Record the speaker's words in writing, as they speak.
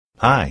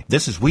Hi,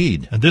 this is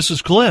Weed. And this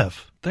is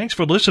Cliff. Thanks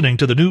for listening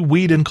to the new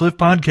Weed and Cliff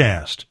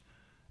podcast.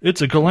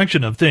 It's a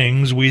collection of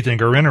things we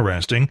think are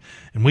interesting,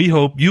 and we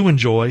hope you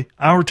enjoy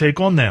our take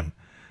on them.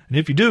 And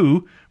if you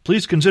do,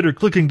 please consider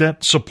clicking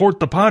that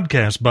Support the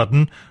Podcast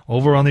button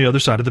over on the other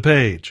side of the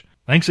page.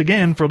 Thanks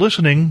again for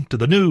listening to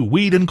the new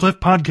Weed and Cliff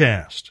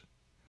podcast.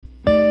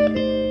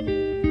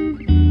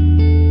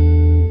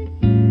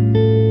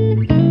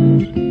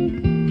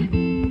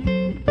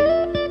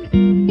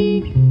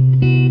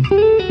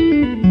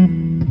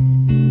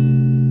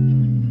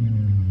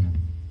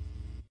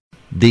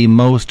 The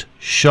most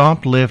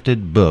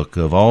shoplifted book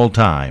of all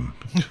time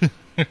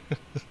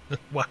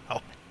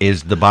Wow.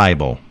 is the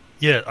Bible.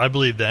 Yeah, I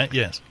believe that,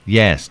 yes.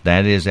 Yes,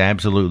 that is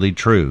absolutely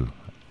true.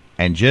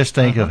 And just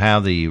think of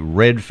how the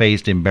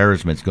red-faced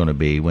embarrassment's going to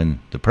be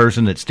when the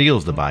person that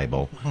steals the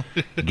Bible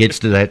gets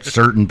to that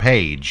certain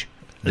page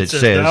that It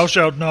says, says, "Thou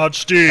shalt not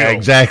steal."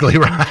 Exactly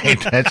right.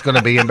 That's going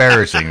to be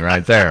embarrassing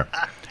right there.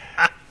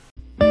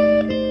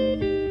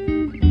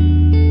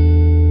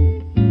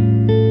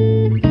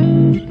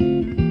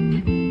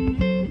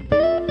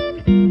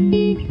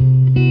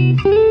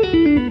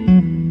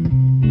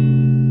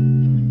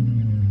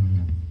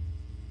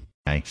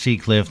 I see,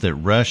 Cliff, that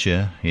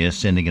Russia is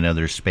sending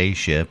another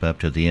spaceship up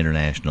to the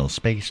International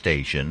Space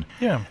Station.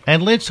 Yeah.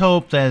 And let's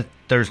hope that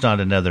there's not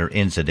another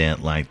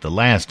incident like the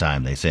last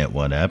time they sent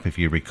one up. If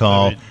you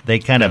recall, they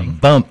kind of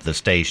bumped the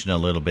station a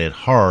little bit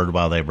hard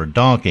while they were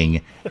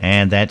docking,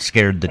 and that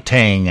scared the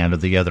tang out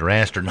of the other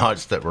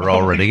astronauts that were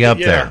already up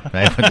there.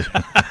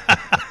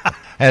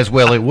 As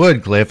well it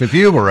would, Cliff, if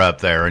you were up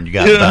there and you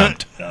got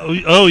bumped.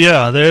 Oh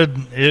yeah.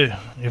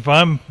 If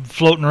I'm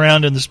floating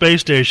around in the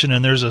space station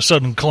and there's a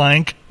sudden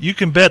clank, you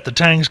can bet the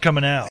tang's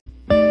coming out.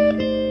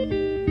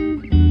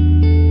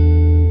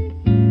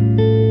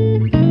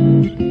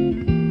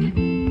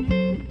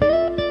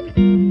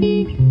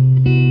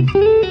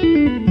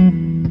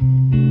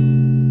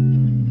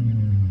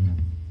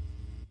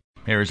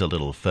 Here's a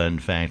little fun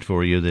fact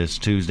for you this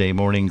Tuesday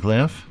morning,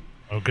 Cliff.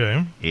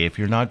 Okay. If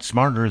you're not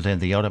smarter than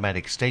the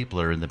automatic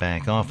stapler in the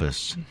back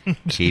office,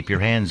 keep your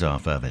hands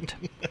off of it.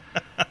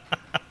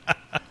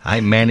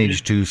 I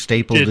managed to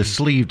staple the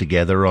sleeve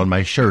together on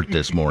my shirt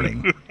this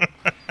morning.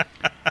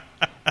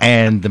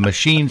 And the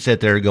machine sat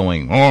there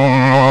going,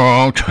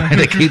 oh, trying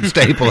to keep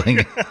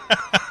stapling.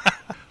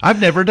 I've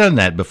never done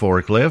that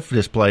before, Cliff,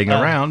 just playing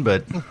around,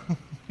 but...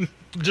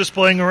 Just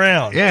playing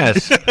around.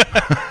 Yes.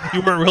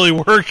 You weren't really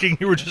working.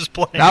 You were just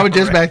playing I was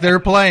just around. back there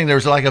playing. There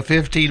was like a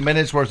 15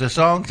 minutes worth of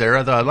songs there.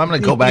 I thought, I'm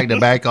going to go back to the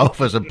back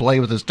office and play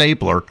with a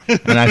stapler.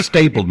 And I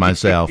stapled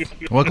myself.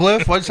 Well,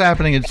 Cliff, what's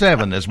happening at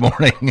 7 this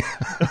morning?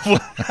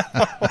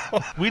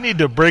 We need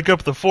to break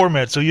up the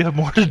format so you have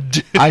more to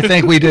do. I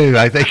think we do.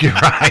 I think you're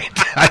right.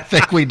 I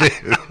think we do.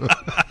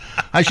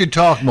 I should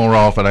talk more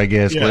often, I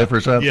guess, Cliff,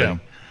 or something. Yeah.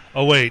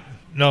 Oh, wait.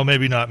 No,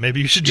 maybe not. Maybe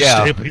you should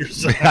just staple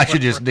yourself. I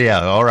should just,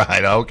 all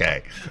right,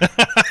 okay.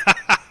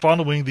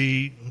 Following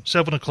the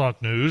 7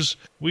 o'clock news,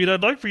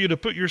 I'd like for you to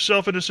put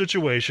yourself in a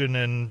situation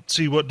and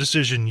see what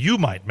decision you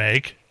might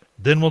make.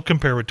 Then we'll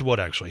compare it to what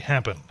actually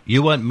happened.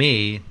 You want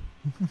me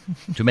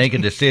to make a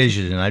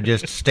decision, and I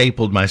just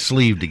stapled my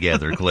sleeve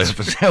together, Cliff.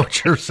 Is that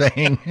what you're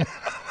saying?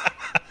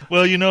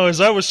 Well,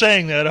 as I was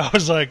saying that, I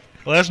was like,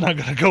 well, that's not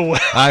going to go well.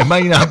 I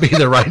may not be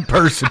the right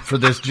person for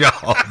this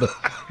job.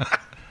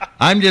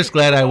 I'm just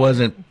glad I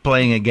wasn't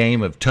playing a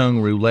game of tongue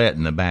roulette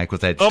in the back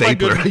with that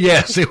stapler.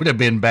 Yes, it would have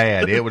been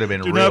bad. It would have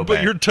been real bad. Do not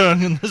put your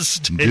tongue in the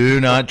stapler.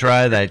 Do not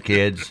try that,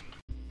 kids.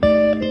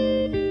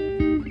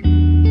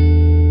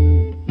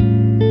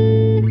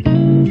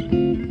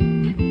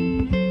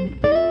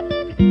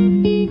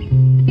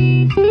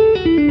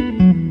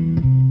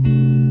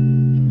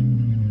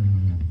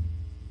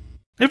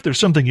 If there's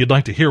something you'd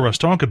like to hear us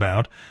talk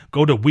about,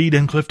 go to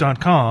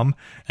weedandcliff.com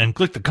and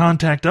click the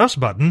Contact Us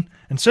button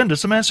and send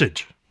us a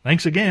message.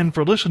 Thanks again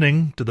for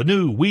listening to the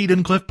new Weed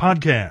and Cliff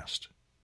podcast.